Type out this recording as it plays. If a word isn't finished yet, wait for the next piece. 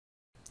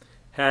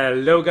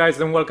Hello guys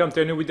and welcome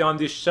to a new video on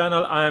this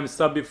channel. I am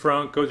Sabi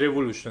from Code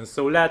Revolution.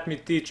 So let me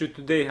teach you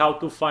today how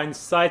to find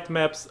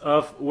sitemaps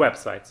of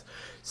websites.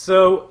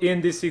 So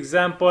in this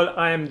example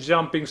I am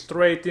jumping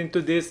straight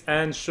into this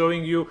and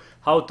showing you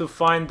how to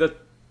find the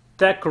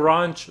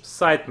TechCrunch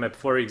sitemap,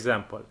 for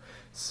example.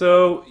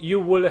 So you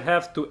will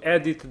have to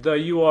edit the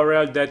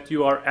URL that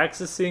you are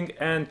accessing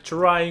and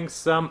trying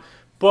some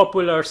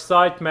popular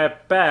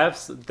sitemap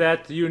paths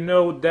that you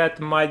know that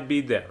might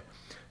be there.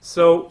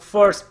 So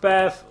first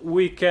path,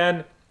 we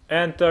can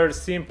enter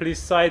simply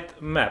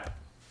sitemap.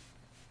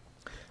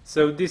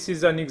 So this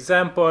is an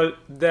example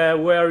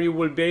where you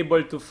will be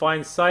able to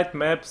find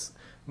sitemaps,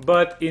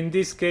 but in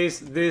this case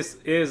this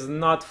is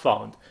not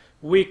found.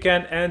 We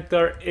can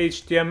enter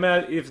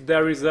HTML if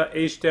there is a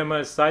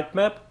HTML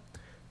sitemap,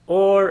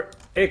 or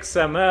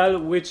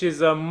XML, which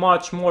is a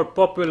much more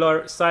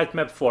popular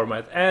sitemap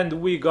format. And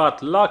we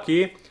got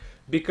lucky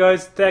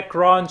because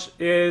TechCrunch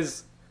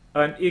is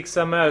an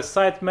XML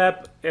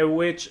sitemap,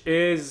 which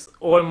is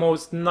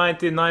almost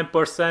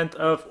 99%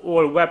 of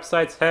all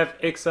websites have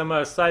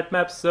XML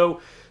sitemaps. So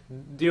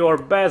your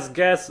best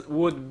guess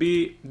would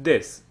be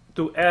this,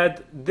 to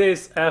add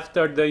this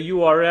after the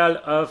URL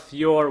of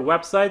your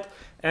website,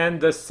 and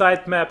the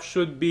sitemap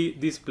should be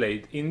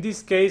displayed. In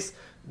this case,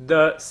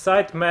 the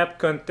sitemap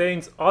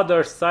contains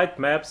other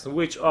sitemaps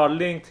which are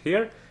linked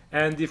here,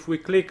 and if we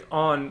click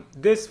on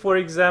this, for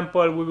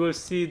example, we will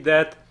see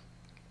that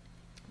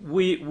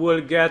we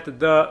will get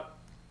the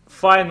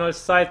final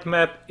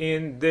sitemap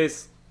in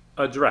this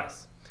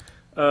address.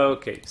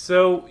 Okay,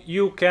 so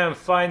you can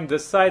find the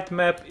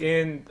sitemap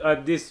in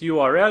this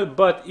URL,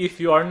 but if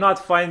you are not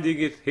finding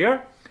it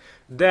here,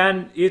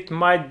 then it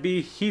might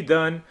be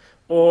hidden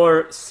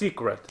or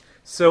secret.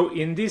 So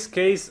in this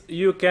case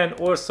you can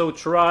also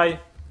try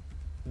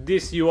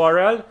this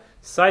URL,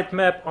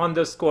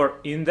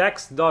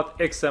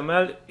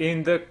 sitemap_index.xml.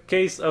 In the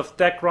case of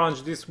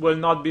TechCrunch, this will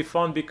not be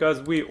found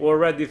because we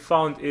already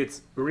found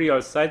its real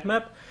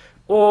sitemap.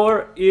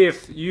 Or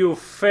if you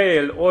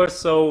fail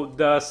also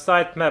the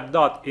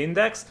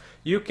sitemap.index,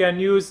 you can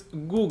use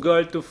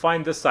Google to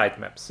find the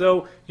sitemap.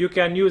 So you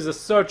can use a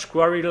search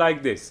query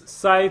like this,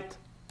 site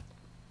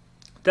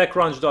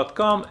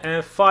techcrunch.com,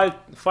 and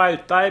file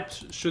type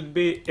should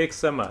be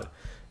XML.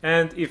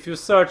 And if you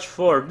search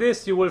for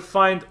this, you will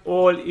find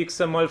all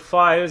XML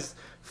files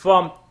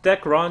from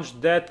TechCrunch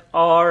that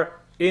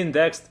are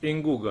indexed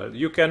in Google.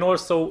 You can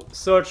also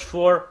search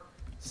for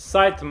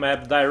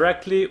sitemap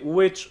directly,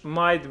 which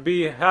might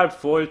be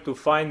helpful to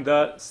find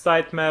the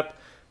sitemap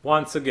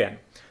once again.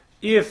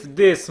 If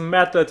this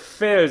method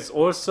fails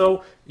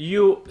also,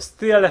 you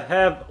still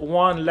have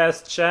one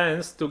last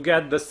chance to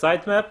get the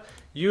sitemap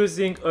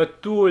using a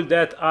tool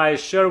that I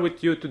share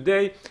with you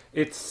today.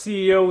 It's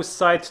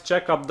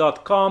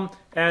ceositecheckup.com,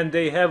 and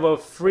they have a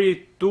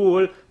free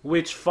tool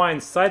which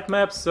finds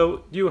sitemaps.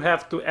 So you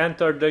have to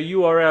enter the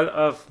URL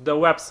of the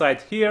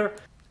website here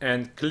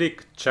and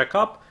click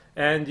checkup,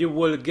 and you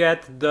will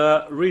get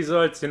the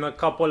results in a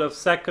couple of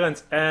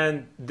seconds,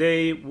 and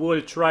they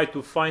will try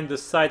to find the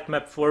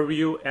sitemap for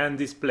you and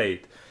display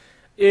it.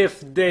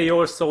 If they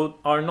also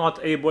are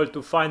not able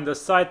to find the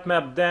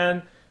sitemap,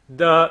 then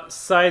the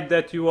site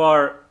that you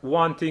are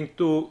wanting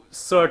to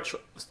search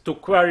to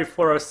query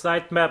for a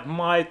sitemap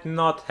might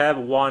not have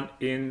one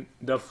in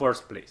the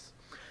first place.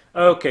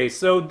 Okay,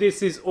 so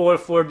this is all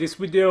for this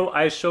video.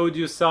 I showed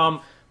you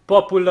some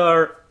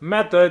popular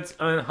methods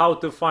on how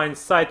to find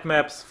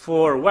sitemaps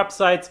for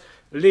websites.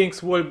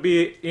 Links will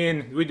be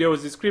in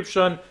video's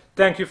description.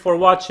 Thank you for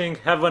watching.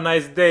 Have a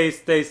nice day.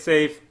 Stay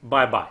safe.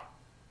 Bye bye.